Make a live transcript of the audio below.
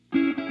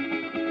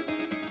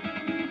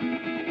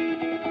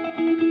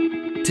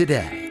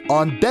Today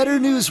on Better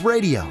News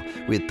Radio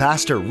with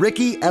Pastor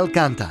Ricky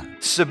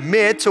Elcantan.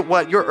 Submit to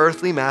what your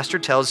earthly master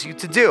tells you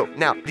to do.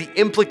 Now, the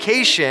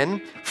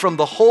implication from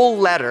the whole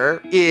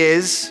letter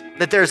is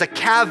that there's a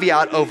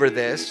caveat over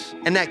this,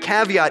 and that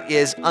caveat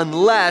is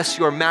unless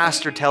your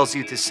master tells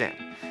you to sin.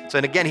 So,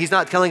 and again, he's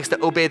not telling us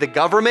to obey the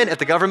government. If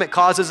the government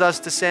causes us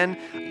to sin,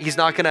 he's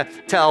not going to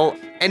tell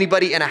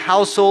anybody in a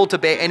household to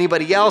obey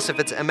anybody else if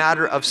it's a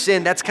matter of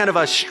sin. That's kind of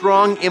a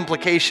strong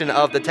implication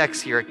of the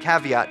text here, a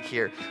caveat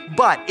here.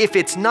 But if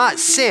it's not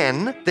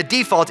sin, the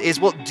default is,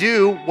 well,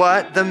 do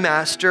what the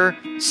master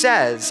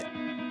says.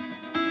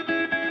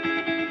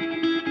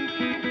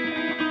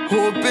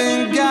 Hope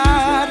in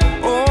God,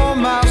 oh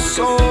my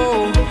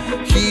soul.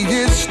 He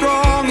is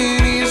strong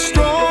and he is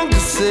strong to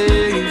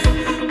save.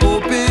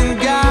 Hope in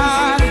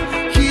God,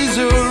 he's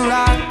a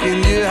rock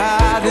in your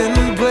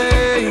hiding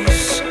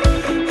place.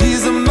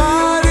 He's a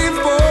mighty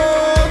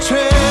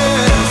fortress.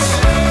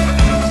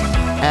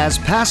 As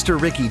Pastor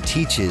Ricky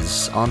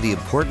teaches on the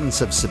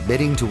importance of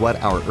submitting to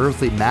what our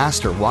earthly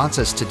master wants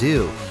us to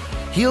do,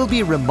 he'll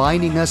be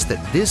reminding us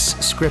that this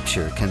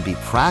scripture can be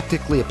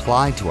practically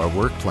applied to our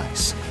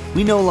workplace.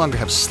 We no longer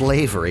have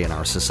slavery in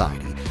our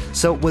society.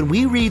 So when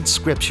we read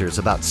scriptures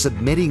about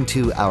submitting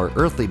to our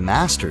earthly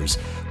masters,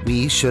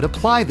 we should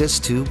apply this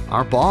to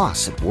our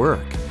boss at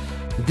work.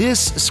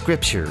 This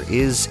scripture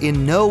is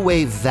in no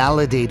way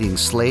validating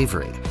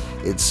slavery.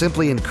 It's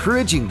simply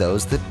encouraging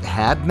those that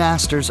had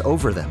masters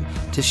over them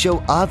to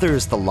show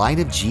others the light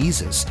of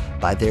Jesus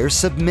by their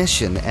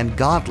submission and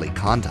godly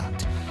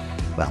conduct.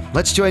 Well,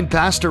 let's join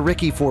Pastor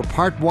Ricky for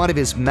part one of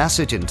his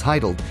message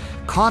entitled,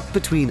 Caught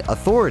Between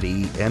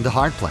Authority and a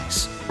Hard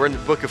Place. We're in the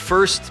book of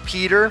 1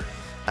 Peter.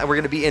 We're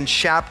going to be in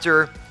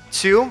chapter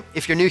 2.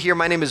 If you're new here,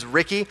 my name is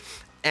Ricky,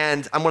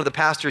 and I'm one of the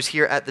pastors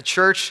here at the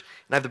church,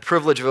 and I have the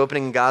privilege of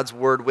opening God's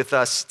Word with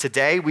us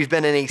today. We've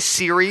been in a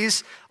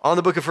series on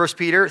the book of 1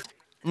 Peter.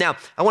 Now,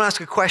 I want to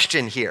ask a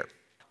question here.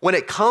 When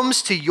it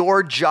comes to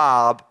your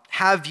job,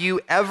 have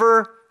you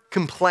ever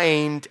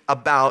complained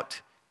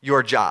about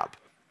your job?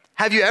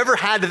 Have you ever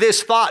had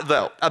this thought,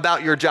 though,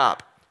 about your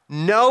job?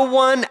 No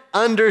one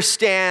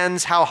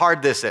understands how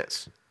hard this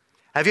is.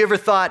 Have you ever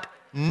thought,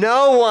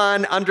 no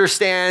one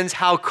understands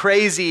how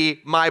crazy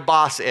my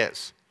boss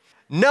is?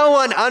 No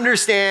one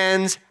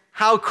understands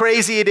how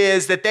crazy it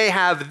is that they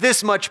have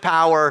this much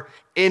power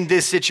in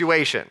this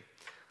situation.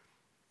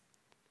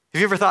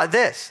 Have you ever thought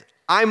this?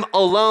 I'm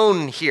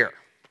alone here.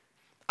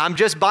 I'm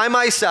just by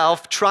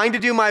myself, trying to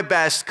do my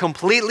best,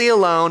 completely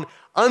alone,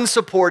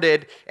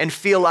 unsupported, and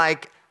feel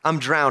like I'm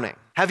drowning.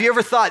 Have you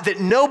ever thought that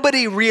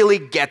nobody really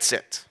gets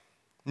it?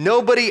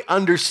 Nobody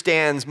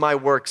understands my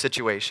work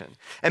situation.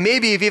 And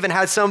maybe you've even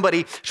had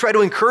somebody try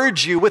to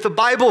encourage you with a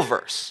Bible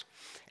verse.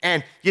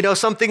 And,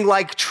 something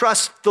like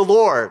trust the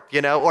Lord,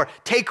 or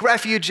take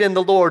refuge in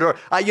the Lord, or,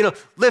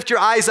 lift your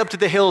eyes up to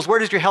the hills. Where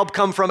does your help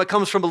come from? It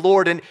comes from the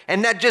Lord.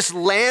 And that just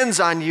lands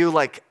on you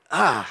like,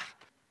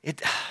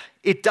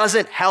 it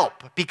doesn't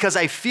help because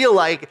I feel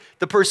like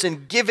the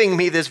person giving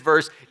me this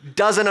verse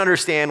doesn't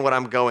understand what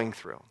I'm going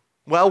through.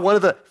 Well, one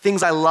of the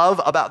things I love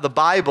about the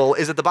Bible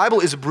is that the Bible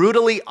is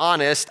brutally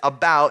honest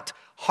about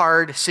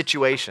hard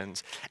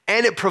situations,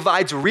 and it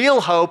provides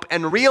real hope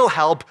and real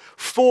help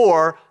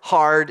for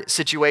hard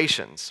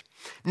situations.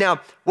 Now,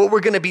 what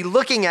we're going to be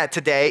looking at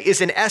today is,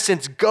 in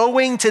essence,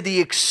 going to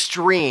the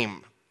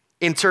extreme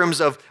in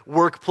terms of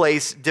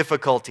workplace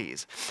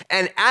difficulties.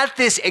 And at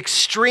this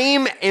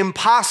extreme,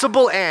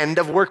 impossible end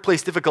of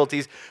workplace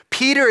difficulties,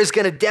 Peter is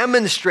going to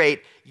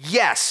demonstrate,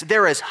 yes,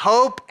 there is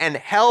hope and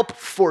help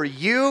for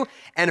you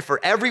and for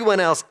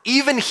everyone else,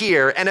 even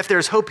here. And if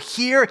there's hope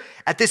here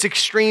at this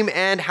extreme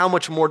end, how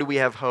much more do we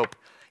have hope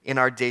in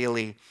our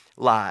daily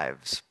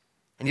lives?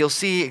 And you'll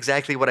see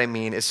exactly what I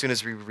mean as soon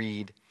as we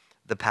read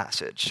the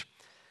passage.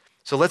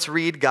 So let's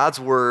read God's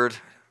word,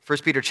 1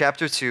 Peter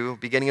chapter 2,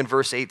 beginning in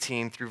verse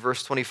 18 through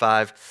verse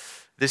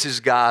 25. This is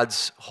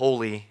God's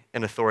holy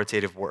and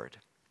authoritative word.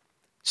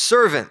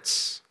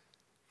 Servants,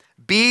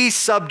 be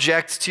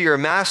subject to your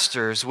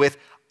masters with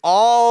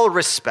all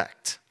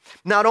respect,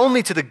 not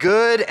only to the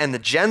good and the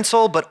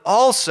gentle, but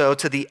also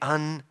to the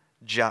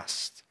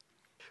unjust.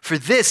 For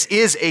this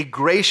is a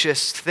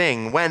gracious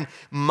thing. When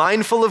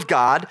mindful of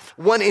God,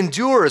 one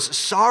endures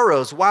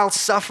sorrows while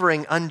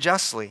suffering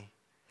unjustly.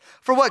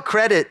 For what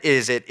credit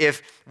is it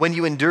if, when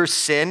you endure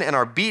sin and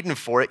are beaten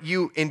for it,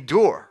 you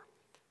endure?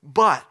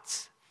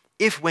 But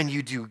if when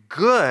you do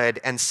good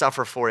and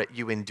suffer for it,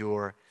 you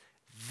endure,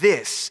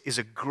 this is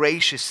a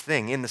gracious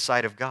thing in the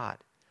sight of God.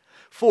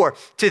 For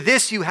to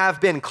this you have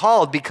been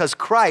called, because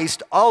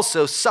Christ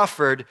also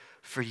suffered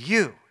for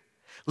you,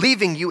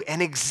 leaving you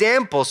an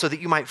example so that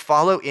you might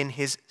follow in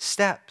his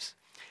steps.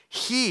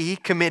 He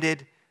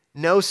committed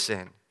no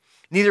sin.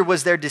 Neither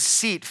was there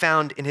deceit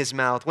found in his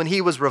mouth. When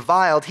he was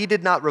reviled, he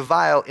did not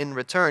revile in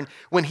return.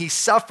 When he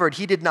suffered,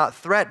 he did not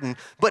threaten,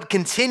 but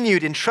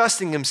continued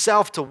entrusting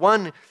himself to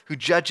one who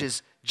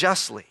judges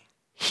justly.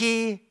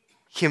 He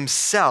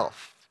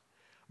himself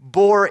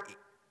bore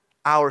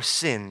our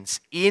sins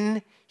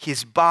in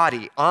his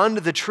body on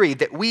the tree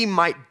that we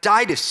might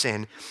die to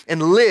sin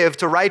and live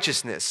to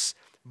righteousness.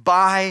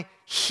 By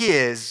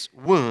his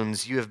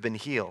wounds you have been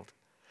healed.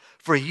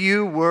 For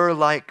you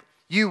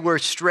were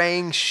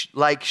straying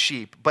like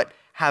sheep, but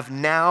have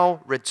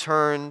now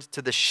returned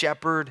to the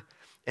shepherd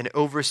and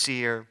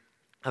overseer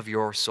of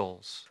your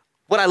souls.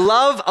 What I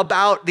love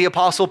about the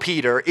Apostle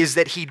Peter is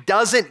that he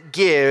doesn't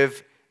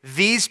give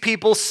these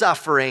people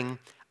suffering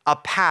a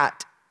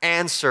pat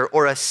answer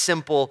or a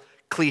simple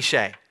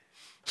cliche.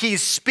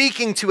 He's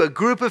speaking to a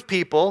group of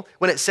people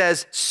when it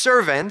says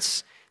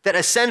servants, that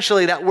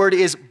essentially that word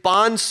is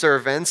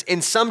bondservants.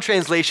 In some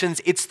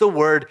translations, it's the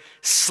word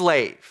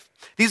slave.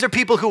 These are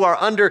people who are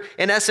under,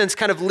 in essence,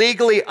 kind of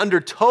legally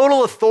under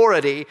total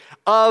authority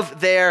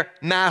of their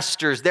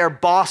masters, their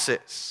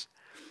bosses.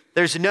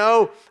 There's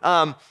no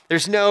 9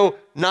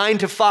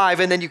 to 5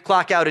 and then you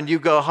clock out and you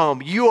go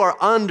home. You are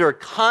under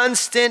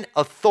constant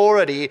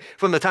authority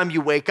from the time you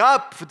wake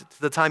up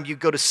to the time you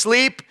go to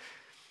sleep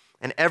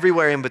and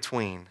everywhere in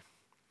between.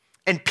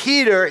 And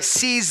Peter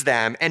sees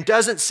them and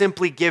doesn't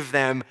simply give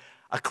them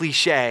a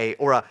cliche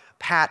or a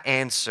pat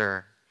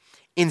answer.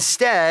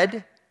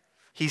 Instead,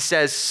 he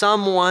says,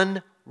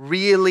 someone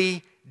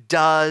really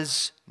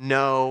does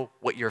know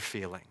what you're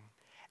feeling,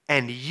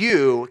 and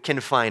you can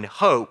find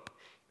hope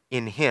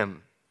in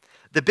him.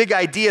 The big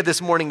idea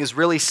this morning is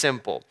really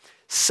simple.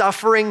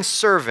 Suffering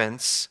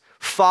servants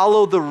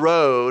follow the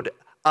road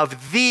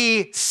of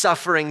the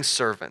suffering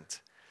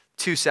servant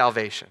to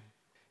salvation.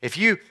 If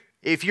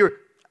you're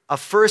a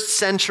first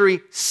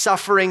century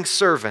suffering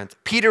servant,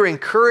 Peter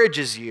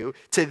encourages you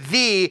to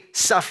the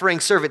suffering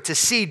servant, to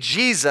see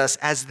Jesus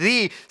as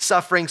the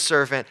suffering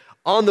servant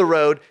on the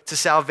road to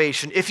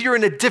salvation. If you're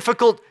in a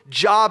difficult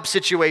job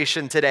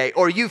situation today,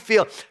 or you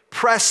feel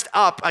pressed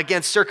up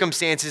against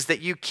circumstances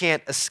that you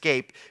can't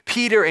escape,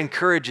 Peter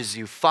encourages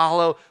you,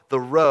 follow the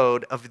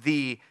road of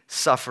the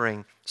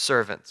suffering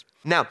servant.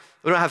 Now,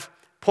 we don't have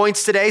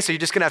points today, so you're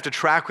just gonna have to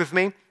track with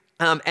me.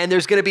 And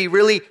there's gonna be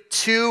really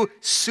 2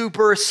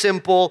 super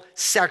simple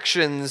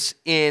sections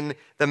in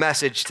the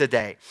message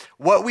today.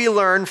 What we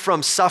learn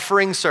from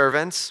suffering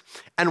servants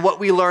and what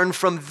we learn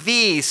from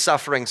the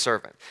suffering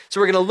servant.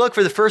 So we're gonna look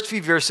for the first few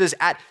verses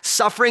at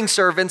suffering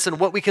servants and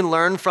what we can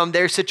learn from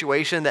their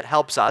situation that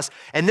helps us.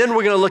 And then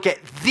we're gonna look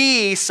at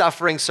the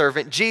suffering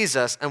servant,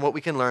 Jesus, and what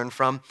we can learn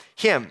from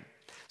him.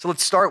 So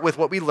let's start with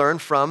what we learn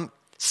from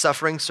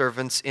suffering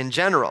servants in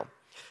general.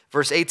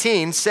 Verse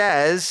 18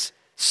 says,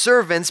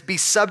 servants, be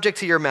subject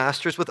to your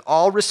masters with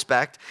all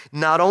respect,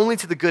 not only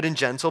to the good and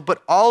gentle,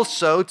 but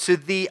also to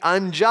the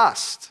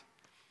unjust.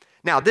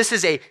 Now, this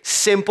is a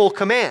simple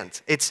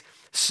command. It's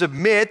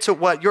submit to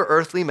what your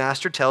earthly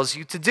master tells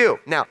you to do.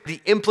 Now, the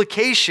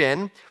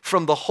implication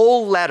from the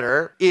whole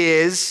letter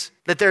is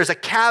that there's a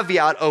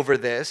caveat over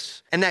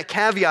this, and that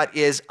caveat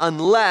is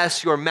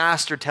unless your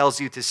master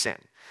tells you to sin.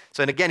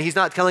 So, and again, he's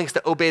not telling us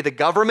to obey the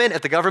government.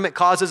 If the government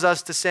causes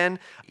us to sin,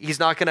 he's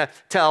not going to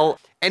tell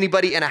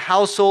anybody in a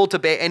household to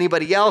obey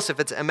anybody else if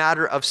it's a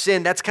matter of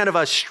sin. That's kind of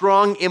a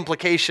strong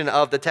implication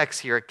of the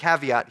text here, a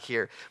caveat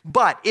here.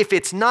 But if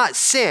it's not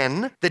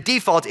sin, the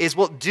default is,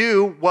 well,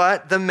 do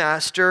what the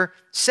master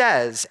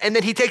says. And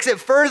then he takes it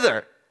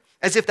further,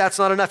 as if that's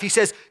not enough. He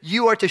says,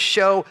 you are to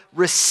show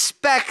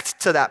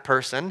respect to that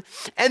person.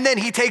 And then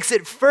he takes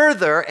it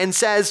further and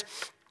says,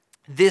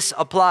 this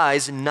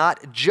applies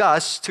not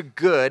just to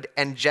good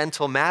and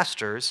gentle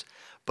masters,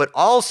 but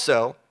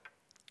also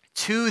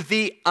to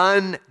the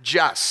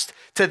unjust,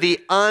 to the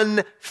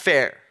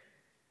unfair.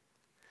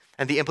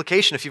 And the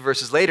implication a few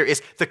verses later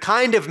is the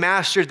kind of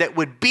master that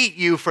would beat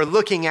you for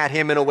looking at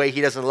him in a way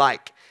he doesn't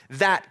like.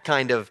 That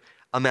kind of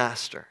a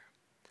master.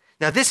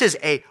 Now, this is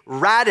a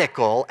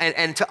radical,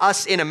 and to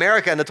us in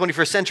America in the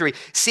 21st century,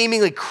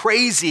 seemingly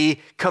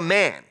crazy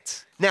command.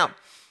 Now,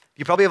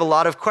 you probably have a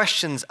lot of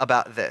questions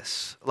about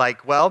this.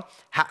 Like, well,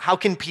 how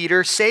can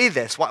Peter say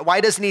this? Why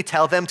doesn't he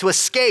tell them to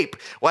escape?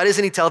 Why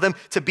doesn't he tell them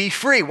to be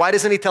free? Why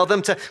doesn't he tell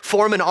them to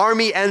form an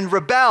army and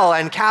rebel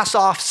and cast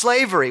off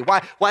slavery?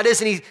 Why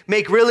doesn't he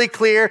make really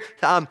clear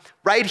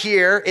right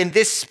here in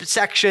this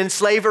section,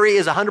 slavery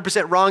is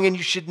 100% wrong and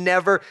you should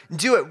never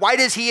do it? Why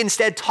does he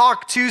instead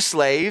talk to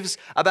slaves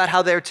about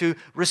how they're to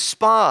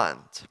respond?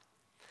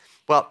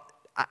 Well,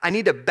 I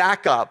need to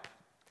back up.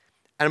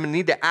 And I'm going to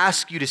need to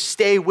ask you to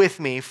stay with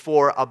me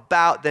for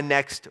about the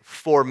next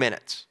 4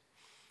 minutes,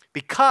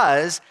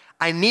 because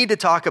I need to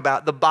talk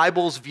about the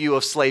Bible's view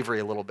of slavery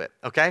a little bit,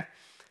 okay?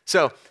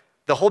 So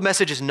the whole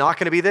message is not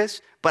going to be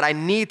this, but I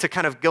need to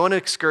kind of go on an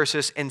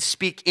excursus and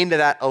speak into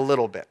that a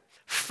little bit.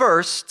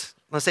 First,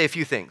 let's say a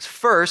few things.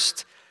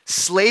 First,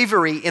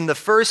 slavery in the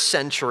first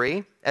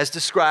century, as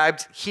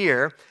described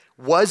here,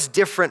 was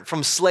different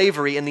from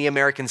slavery in the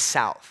American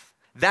South.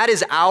 That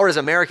is as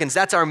Americans,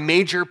 that's our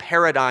major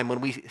paradigm when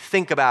we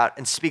think about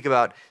and speak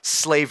about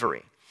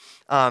slavery.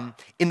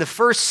 In the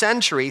first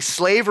century,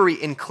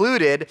 slavery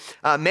included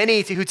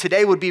many who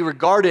today would be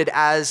regarded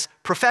as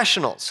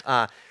professionals.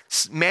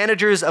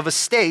 Managers of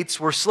estates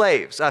were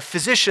slaves.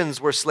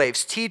 Physicians were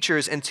slaves.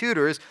 Teachers and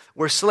tutors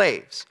were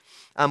slaves.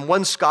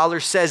 One scholar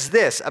says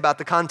this about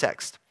the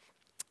context.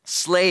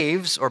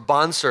 Slaves or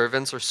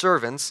bondservants or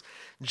servants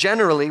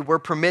generally were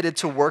permitted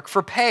to work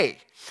for pay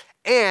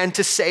and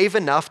to save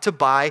enough to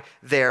buy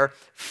their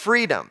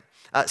freedom.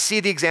 See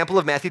the example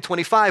of Matthew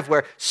 25,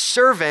 where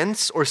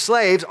servants or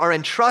slaves are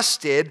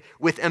entrusted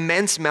with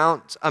immense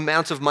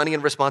amounts of money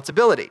and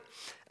responsibility.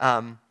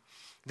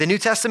 The New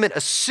Testament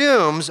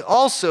assumes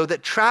also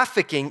that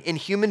trafficking in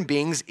human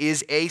beings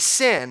is a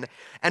sin,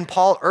 and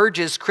Paul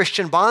urges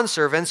Christian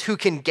bondservants who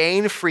can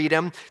gain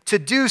freedom to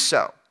do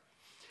so.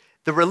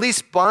 The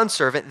released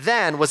bondservant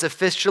then was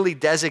officially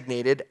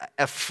designated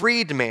a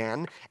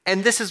freedman,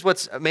 and this is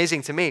what's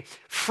amazing to me,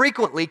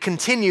 frequently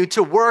continued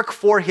to work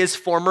for his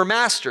former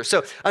master.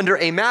 So under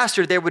a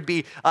master, there would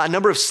be a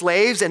number of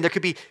slaves, and there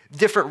could be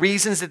different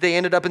reasons that they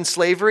ended up in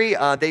slavery.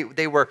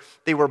 They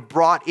were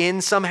brought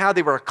in somehow.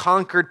 They were a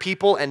conquered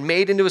people and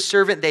made into a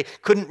servant. They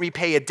couldn't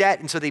repay a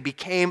debt, and so they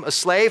became a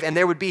slave, and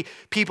there would be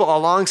people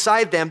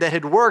alongside them that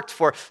had worked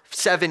for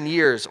 7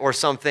 years or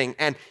something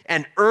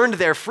and earned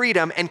their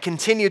freedom and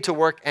continued to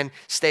work and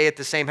stay at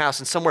the same house.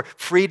 And some were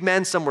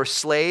freedmen, some were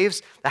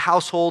slaves. The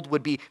household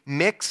would be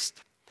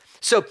mixed.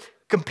 So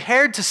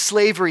compared to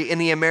slavery in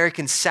the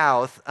American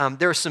South,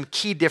 there are some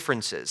key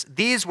differences.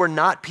 These were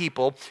not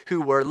people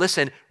who were,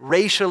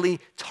 racially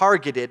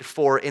targeted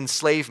for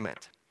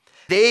enslavement.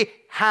 They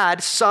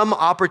had some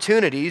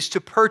opportunities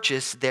to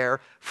purchase their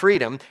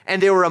freedom,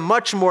 and they were a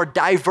much more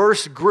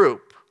diverse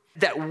group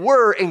that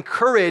were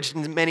encouraged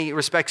in many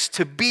respects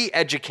to be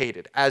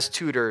educated as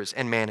tutors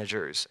and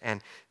managers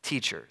and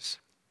teachers.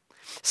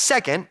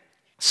 Second,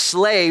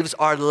 slaves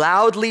are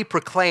loudly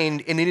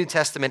proclaimed in the New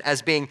Testament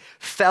as being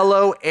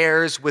fellow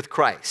heirs with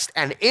Christ.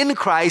 And in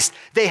Christ,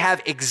 they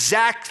have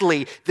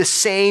exactly the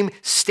same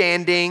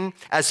standing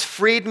as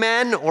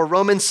freedmen or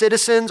Roman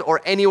citizens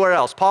or anywhere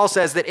else. Paul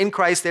says that in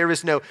Christ there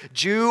is no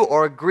Jew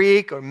or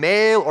Greek or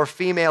male or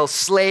female,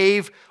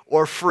 slave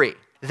or free.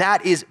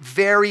 That is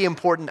very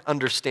important to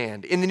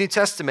understand. In the New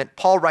Testament,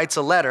 Paul writes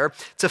a letter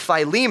to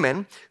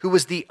Philemon, who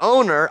was the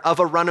owner of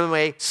a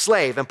runaway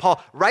slave. And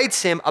Paul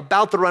writes him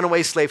about the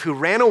runaway slave who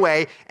ran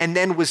away and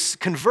then was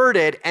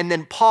converted. And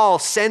then Paul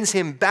sends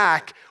him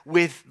back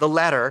with the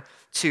letter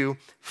to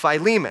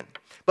Philemon.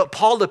 But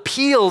Paul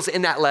appeals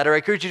in that letter, I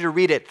encourage you to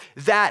read it,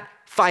 that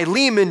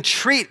Philemon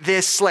treat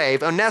this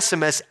slave,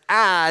 Onesimus,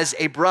 as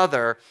a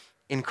brother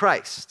in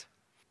Christ.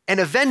 And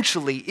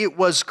eventually, it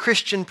was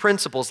Christian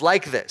principles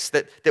like this,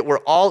 that we're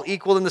all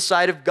equal in the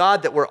sight of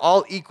God, that we're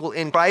all equal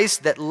in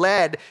Christ, that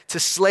led to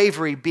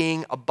slavery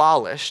being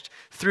abolished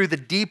through the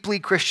deeply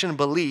Christian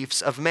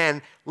beliefs of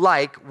men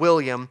like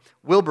William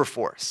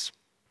Wilberforce.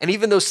 And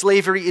even though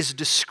slavery is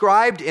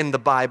described in the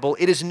Bible,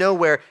 it is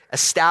nowhere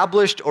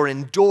established or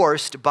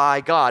endorsed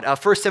by God.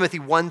 1 Timothy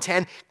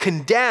 1:10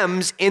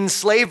 condemns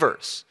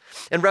enslavers,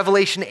 and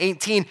Revelation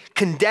 18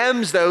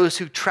 condemns those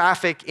who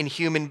traffic in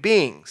human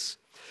beings.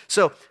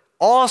 So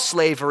all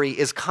slavery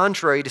is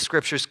contrary to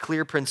Scripture's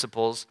clear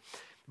principles,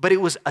 but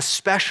it was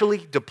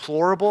especially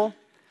deplorable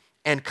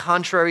and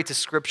contrary to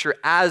Scripture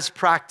as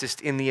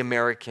practiced in the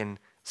American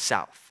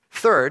South.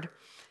 Third,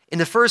 in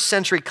the first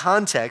century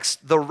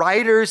context, the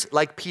writers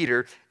like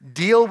Peter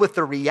deal with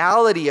the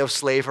reality of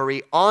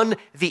slavery on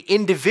the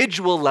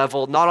individual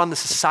level, not on the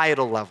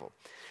societal level.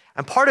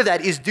 And part of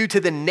that is due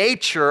to the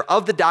nature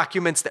of the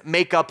documents that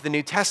make up the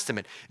New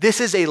Testament. This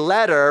is a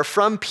letter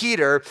from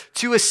Peter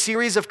to a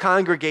series of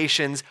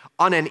congregations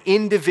on an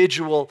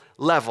individual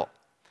level.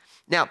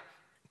 Now,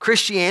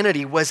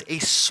 Christianity was a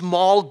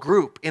small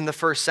group in the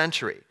first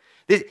century.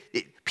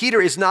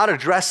 Peter is not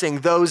addressing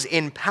those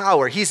in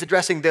power. He's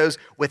addressing those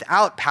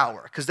without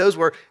power, because those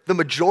were the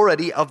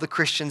majority of the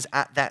Christians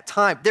at that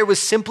time. There was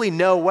simply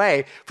no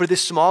way for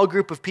this small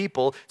group of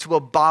people to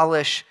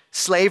abolish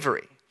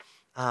slavery.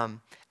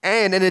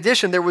 And in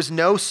addition, there was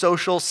no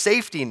social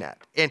safety net.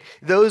 And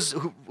those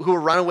who were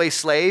runaway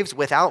slaves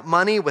without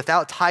money,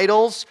 without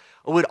titles,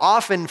 would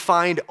often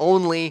find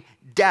only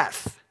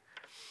death.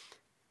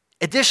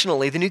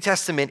 Additionally, the New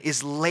Testament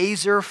is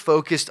laser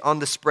focused on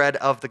the spread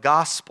of the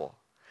gospel.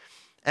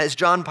 As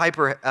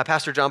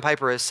Pastor John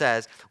Piper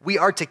says, we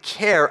are to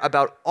care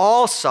about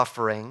all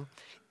suffering,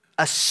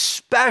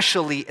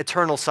 especially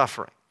eternal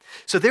suffering.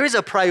 So there is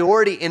a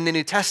priority in the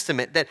New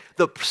Testament that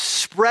the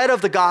spread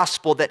of the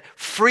gospel that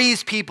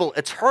frees people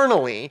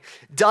eternally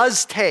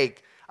does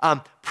take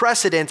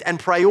precedent and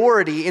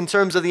priority in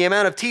terms of the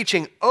amount of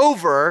teaching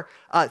over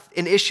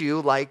an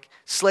issue like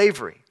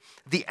slavery.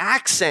 The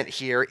accent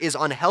here is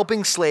on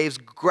helping slaves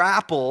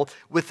grapple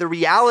with the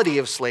reality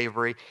of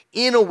slavery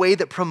in a way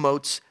that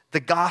promotes the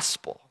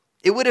gospel.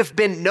 It would have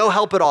been no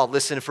help at all,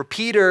 for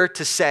Peter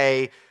to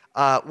say,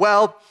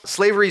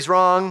 slavery's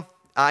wrong.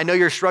 I know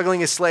you're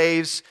struggling as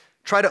slaves.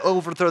 Try to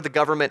overthrow the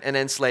government and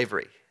end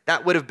slavery.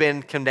 That would have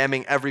been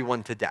condemning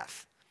everyone to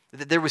death.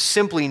 There was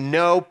simply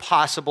no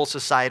possible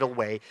societal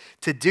way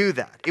to do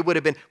that. It would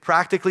have been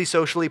practically,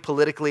 socially,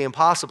 politically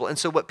impossible. And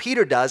so what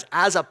Peter does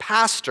as a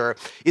pastor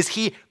is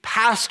he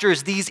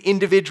pastors these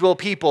individual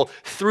people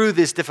through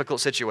this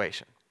difficult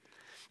situation.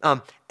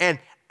 And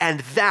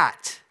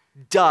that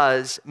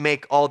does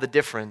make all the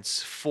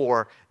difference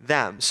for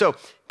them. So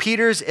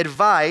Peter's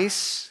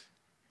advice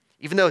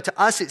even though to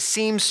us it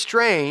seems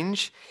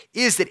strange,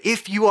 is that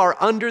if you are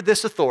under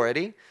this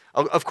authority,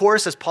 of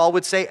course, as Paul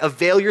would say,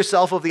 avail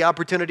yourself of the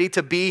opportunity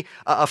to be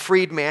a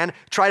freed man,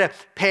 try to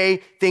pay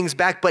things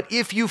back. But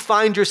if you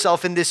find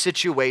yourself in this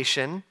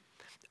situation,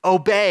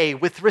 obey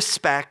with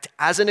respect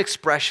as an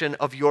expression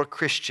of your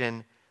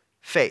Christian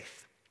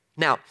faith.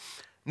 Now,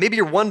 maybe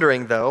you're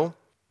wondering, though,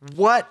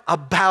 what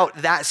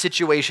about that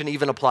situation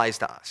even applies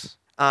to us?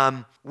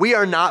 We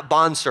are not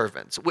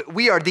bondservants.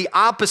 We are the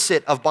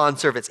opposite of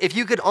bondservants. If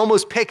you could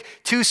almost pick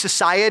two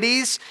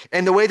societies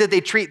and the way that they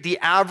treat the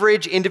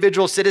average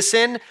individual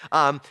citizen,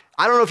 I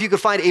don't know if you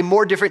could find a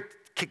more different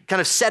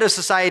kind of set of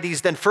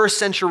societies than first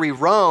century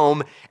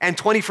Rome and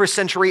 21st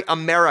century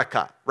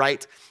America,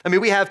 right? I mean,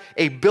 we have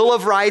a Bill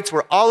of Rights.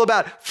 We're all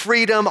about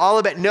freedom, all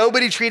about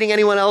nobody treating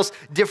anyone else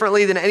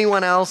differently than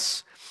anyone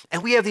else.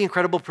 And we have the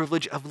incredible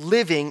privilege of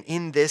living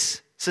in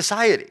this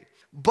society.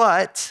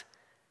 But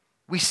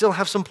we still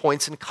have some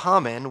points in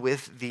common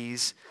with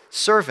these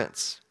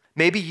servants.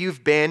 Maybe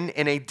you've been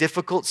in a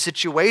difficult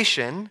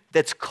situation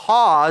that's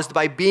caused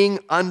by being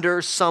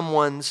under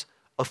someone's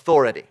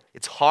authority.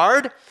 It's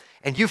hard,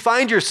 and you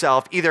find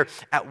yourself either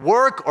at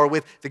work or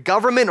with the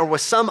government or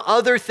with some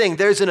other thing.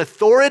 There's an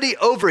authority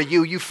over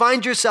you. You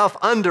find yourself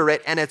under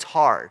it, and it's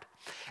hard.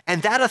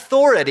 And that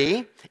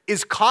authority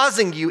is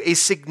causing you a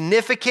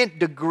significant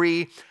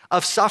degree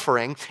of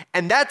suffering,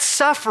 and that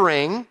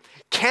suffering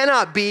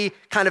cannot be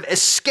kind of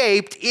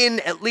escaped in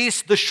at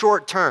least the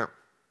short term.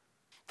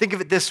 Think of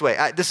it this way.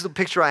 This is a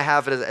picture I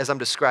have as I'm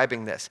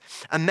describing this.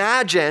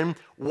 Imagine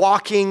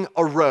walking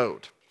a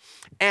road,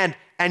 and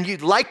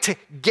you'd like to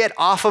get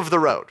off of the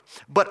road.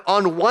 But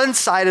on one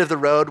side of the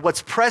road,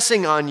 what's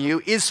pressing on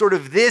you is sort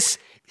of this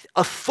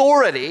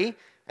authority,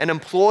 an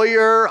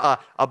employer,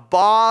 a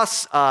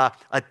boss,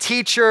 a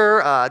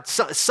teacher,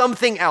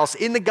 something else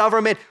in the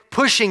government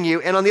pushing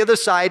you. And on the other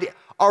side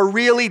are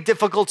really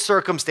difficult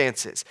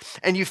circumstances.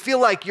 And you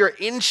feel like you're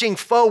inching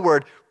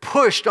forward,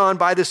 pushed on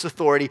by this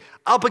authority,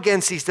 up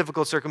against these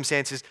difficult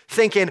circumstances,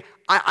 thinking,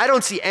 I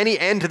don't see any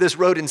end to this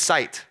road in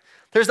sight.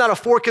 There's not a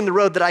fork in the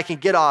road that I can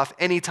get off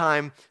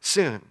anytime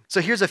soon.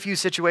 So here's a few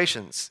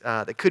situations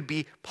that could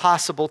be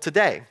possible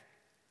today.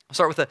 I'll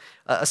start with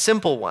a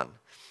simple one.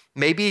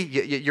 Maybe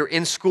you're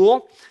in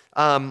school,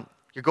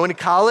 you're going to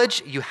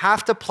college, you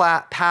have to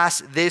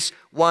pass this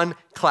one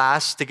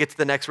class to get to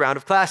the next round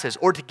of classes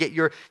or to get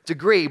your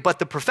degree, but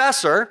the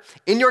professor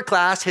in your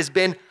class has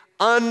been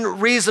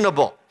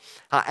unreasonable.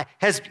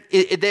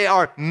 They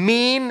are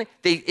mean,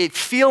 they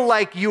feel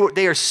like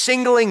they are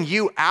singling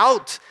you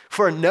out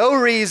for no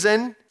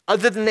reason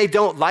other than they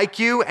don't like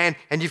you, and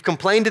you've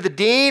complained to the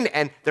dean,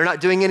 and they're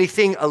not doing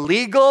anything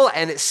illegal,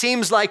 and it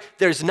seems like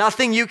there's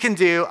nothing you can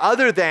do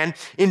other than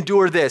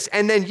endure this.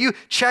 And then you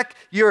check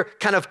your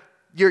kind of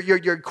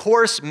your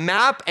course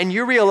map, and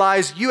you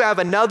realize you have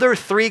another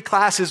 3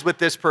 classes with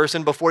this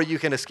person before you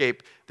can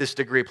escape this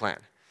degree plan.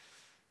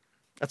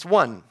 That's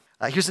one.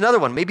 Here's another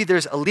one. Maybe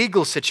there's a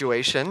legal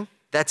situation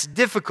that's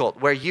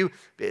difficult where you,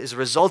 as a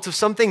result of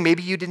something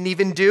maybe you didn't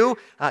even do,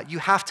 you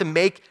have to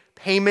make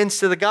payments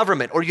to the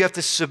government, or you have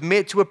to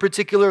submit to a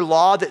particular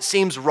law that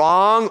seems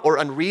wrong or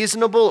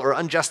unreasonable or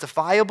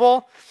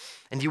unjustifiable,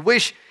 and you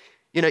wish,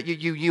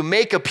 you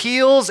make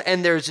appeals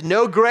and there's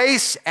no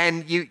grace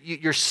and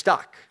you're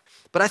stuck.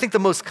 But I think the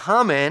most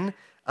common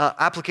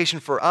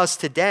application for us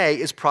today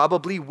is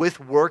probably with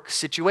work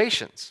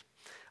situations.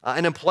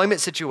 An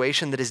employment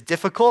situation that is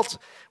difficult,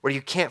 where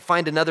you can't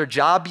find another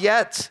job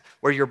yet,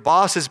 where your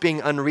boss is being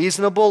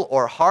unreasonable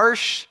or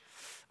harsh.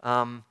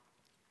 And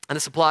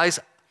this applies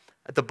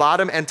at the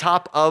bottom and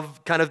top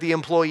of kind of the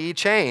employee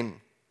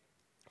chain.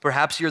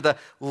 Perhaps you're the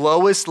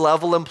lowest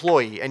level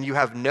employee and you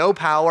have no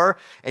power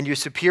and your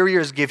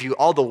superiors give you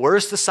all the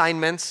worst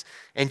assignments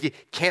and you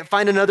can't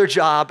find another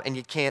job and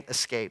you can't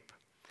escape.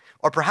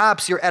 Or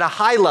perhaps you're at a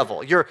high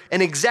level, you're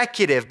an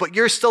executive, but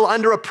you're still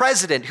under a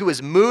president who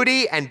is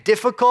moody and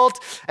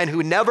difficult and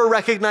who never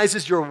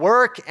recognizes your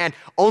work and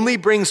only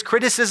brings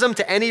criticism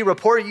to any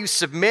report you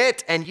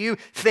submit, and you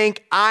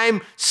think,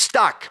 I'm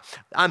stuck.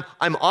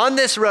 I'm on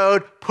this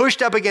road,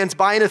 pushed up against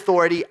by an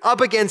authority,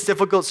 up against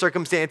difficult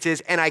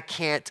circumstances, and I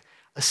can't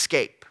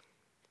escape.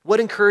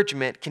 What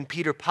encouragement can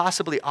Peter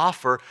possibly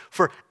offer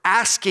for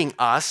asking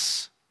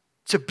us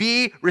to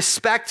be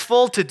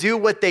respectful, to do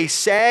what they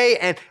say,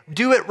 and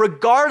do it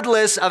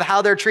regardless of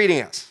how they're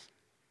treating us?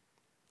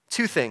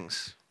 2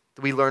 things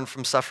that we learn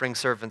from suffering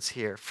servants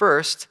here.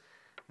 First,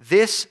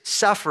 this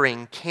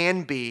suffering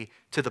can be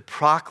to the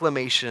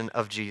proclamation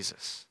of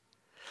Jesus.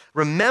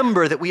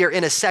 Remember that we are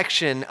in a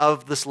section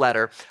of this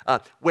letter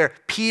where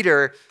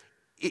Peter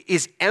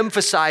is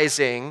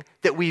emphasizing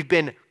that we've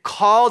been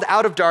called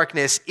out of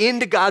darkness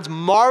into God's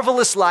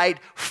marvelous light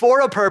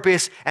for a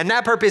purpose, and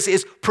that purpose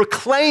is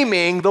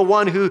proclaiming the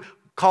one who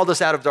called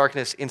us out of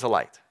darkness into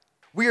light.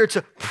 We are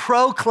to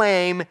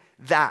proclaim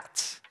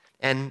that.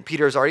 And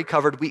Peter has already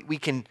covered, we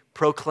can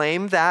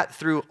proclaim that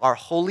through our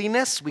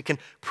holiness. We can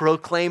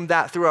proclaim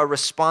that through our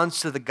response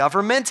to the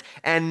government.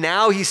 And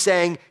now he's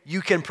saying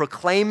you can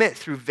proclaim it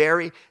through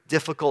very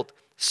difficult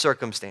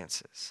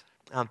circumstances.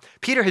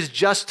 Peter has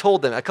just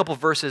told them a couple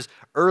verses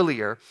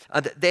earlier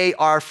that they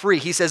are free.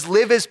 He says,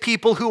 live as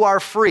people who are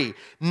free,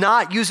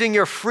 not using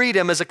your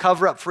freedom as a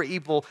cover-up for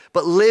evil,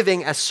 but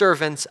living as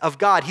servants of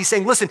God. He's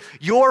saying, listen,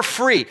 you're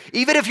free.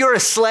 Even if you're a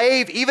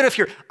slave, even if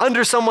you're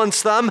under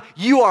someone's thumb,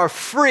 you are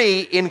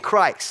free in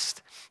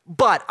Christ.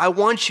 But I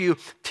want you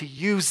to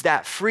use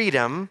that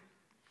freedom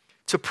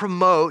to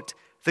promote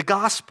the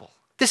gospel.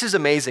 This is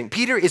amazing.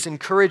 Peter is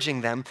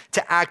encouraging them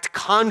to act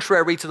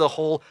contrary to the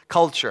whole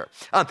culture.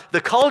 The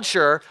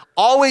culture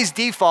always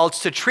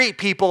defaults to treat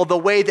people the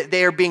way that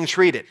they are being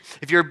treated.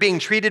 If you're being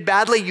treated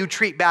badly, you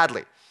treat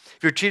badly.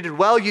 If you're treated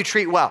well, you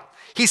treat well.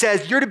 He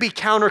says you're to be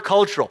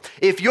countercultural.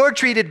 If you're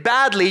treated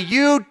badly,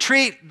 you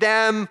treat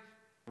them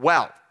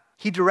well.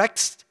 He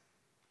directs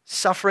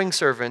suffering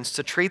servants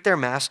to treat their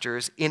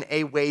masters in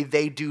a way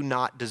they do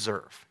not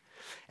deserve.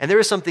 And there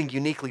is something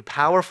uniquely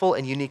powerful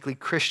and uniquely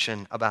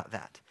Christian about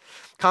that.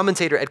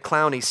 Commentator Ed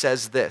Clowney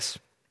says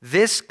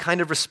this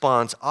kind of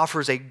response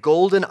offers a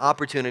golden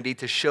opportunity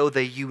to show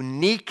the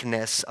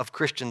uniqueness of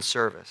Christian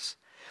service.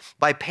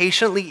 By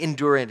patiently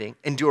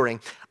enduring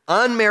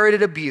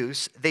unmerited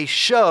abuse, they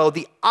show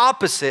the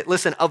opposite,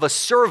 of a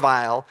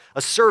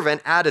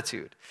servant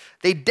attitude.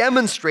 They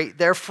demonstrate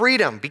their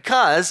freedom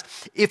because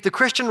if the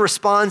Christian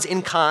responds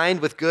in kind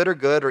with good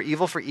or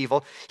evil for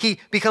evil, he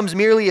becomes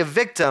merely a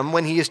victim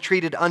when he is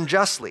treated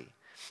unjustly.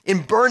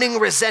 In burning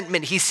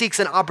resentment, he seeks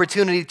an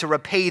opportunity to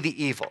repay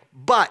the evil.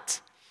 But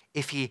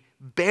if he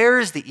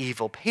bears the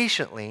evil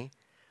patiently,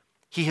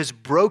 he has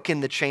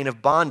broken the chain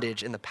of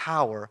bondage in the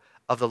power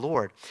of the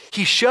Lord.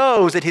 He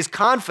shows that his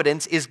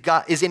confidence is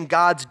in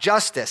God's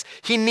justice.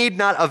 He need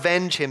not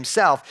avenge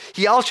himself.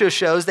 He also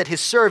shows that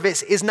his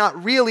service is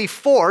not really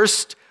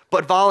forced,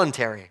 but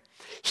voluntary.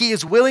 He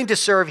is willing to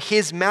serve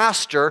his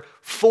master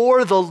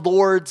for the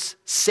Lord's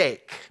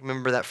sake.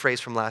 Remember that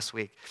phrase from last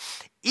week.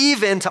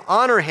 Even to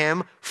honor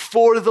him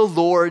for the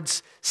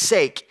Lord's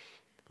sake.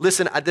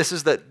 Listen, this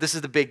is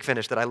the big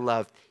finish that I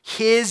love.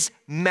 His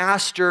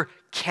master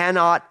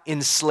cannot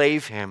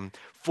enslave him,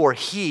 for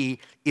he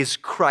is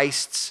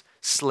Christ's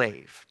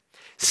slave.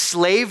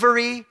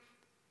 Slavery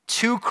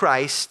to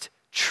Christ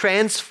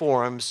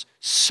transforms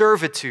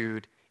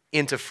servitude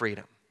into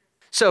freedom.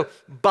 So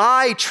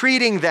by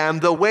treating them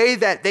the way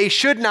that they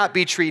should not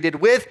be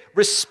treated, with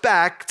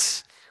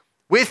respect,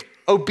 with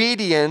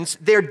obedience,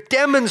 they're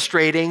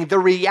demonstrating the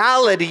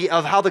reality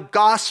of how the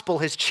gospel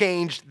has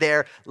changed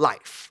their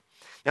life.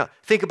 Now,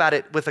 think about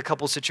it with a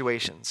couple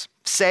situations.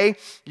 Say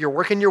you're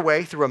working your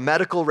way through a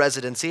medical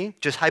residency,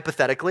 just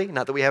hypothetically,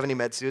 not that we have any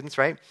med students,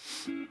 right?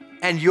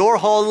 And your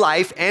whole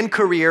life and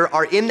career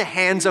are in the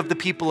hands of the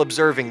people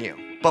observing you.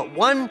 But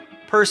one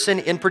person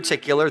in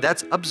particular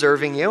that's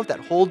observing you, that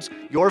holds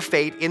your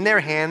fate in their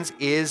hands,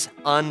 is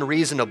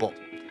unreasonable.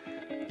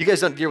 You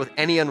guys don't deal with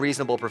any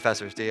unreasonable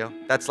professors, do you?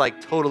 That's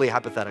like totally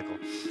hypothetical.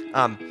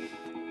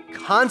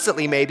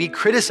 Constantly maybe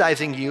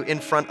criticizing you in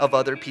front of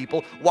other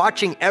people,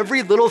 watching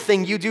every little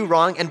thing you do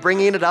wrong and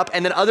bringing it up,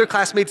 and then other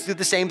classmates do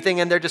the same thing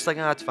and they're just like,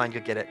 oh, it's fine,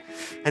 you'll get it.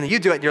 And then you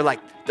do it and they're like,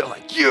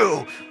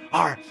 you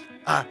are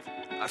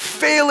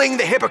failing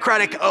the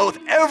Hippocratic Oath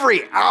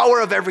every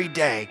hour of every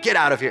day. Get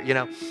out of here, you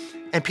know?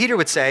 And Peter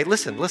would say,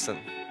 listen,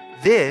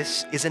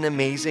 this is an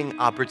amazing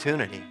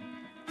opportunity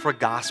for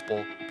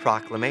gospel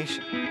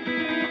proclamation.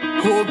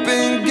 Hope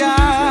in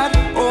God,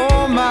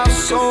 oh my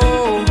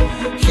soul.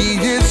 He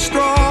is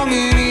strong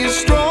and he is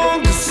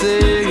strong to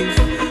save.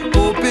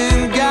 Hope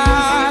in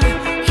God,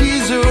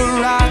 he's a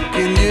rock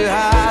in your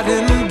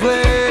hiding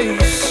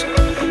place.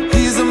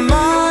 He's a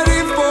mighty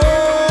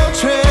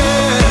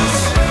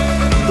fortress.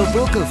 The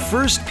book of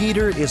 1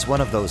 Peter is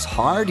one of those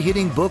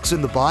hard-hitting books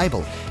in the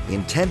Bible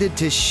intended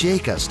to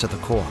shake us to the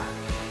core.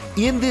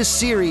 In this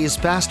series,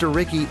 Pastor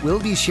Ricky will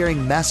be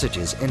sharing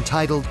messages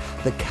entitled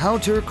The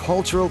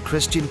Countercultural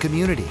Christian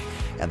Community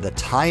and The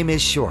Time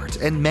is Short,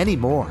 and many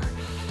more.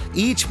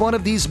 Each one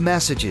of these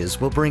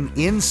messages will bring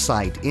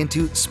insight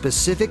into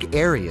specific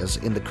areas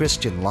in the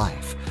Christian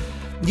life.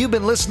 You've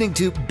been listening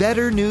to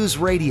Better News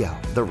Radio,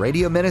 the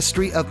radio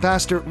ministry of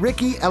Pastor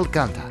Ricky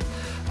Alcanta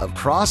of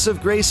Cross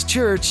of Grace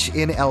Church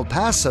in El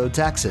Paso,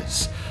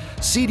 Texas.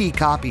 CD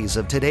copies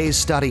of today's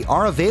study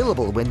are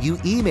available when you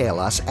email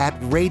us at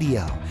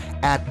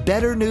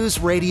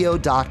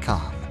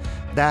radio@betternewsradio.com.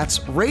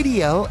 That's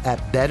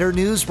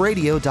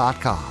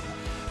radio@betternewsradio.com.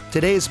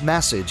 Today's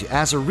message,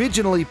 as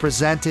originally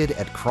presented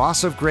at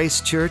Cross of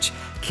Grace Church,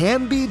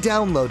 can be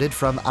downloaded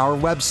from our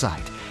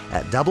website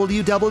at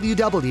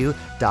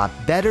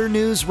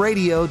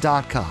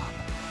www.betternewsradio.com.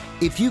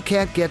 If you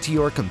can't get to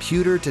your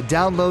computer to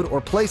download or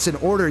place an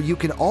order, you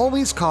can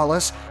always call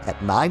us at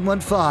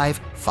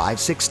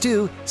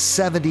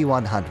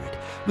 915-562-7100.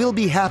 We'll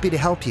be happy to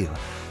help you.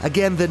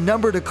 Again, the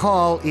number to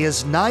call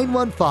is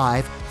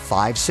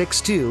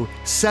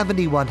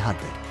 915-562-7100.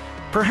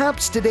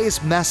 Perhaps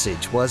today's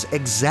message was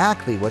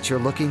exactly what you're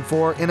looking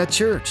for in a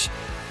church.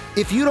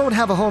 If you don't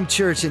have a home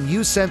church and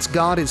you sense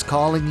God is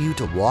calling you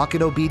to walk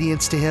in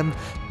obedience to Him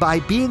by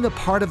being a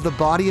part of the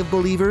body of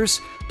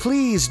believers,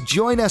 Please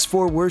join us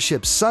for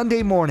worship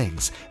Sunday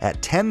mornings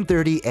at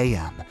 10:30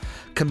 a.m.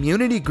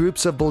 Community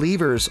groups of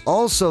believers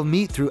also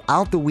meet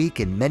throughout the week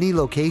in many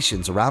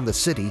locations around the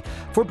city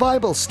for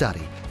Bible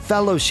study,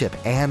 fellowship,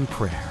 and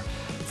prayer.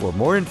 For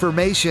more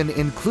information,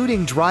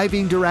 including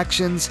driving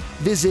directions,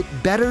 visit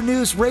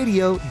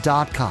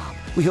betternewsradio.com.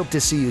 We hope to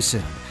see you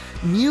soon.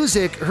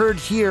 Music heard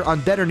here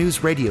on Better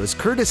News Radio is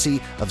courtesy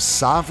of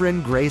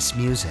Sovereign Grace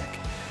Music.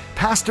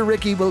 Pastor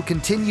Ricky will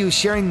continue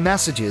sharing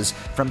messages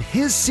from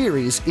his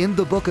series in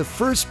the book of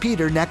 1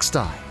 Peter next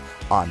time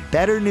on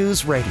Better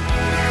News Radio.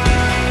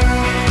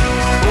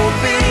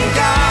 Open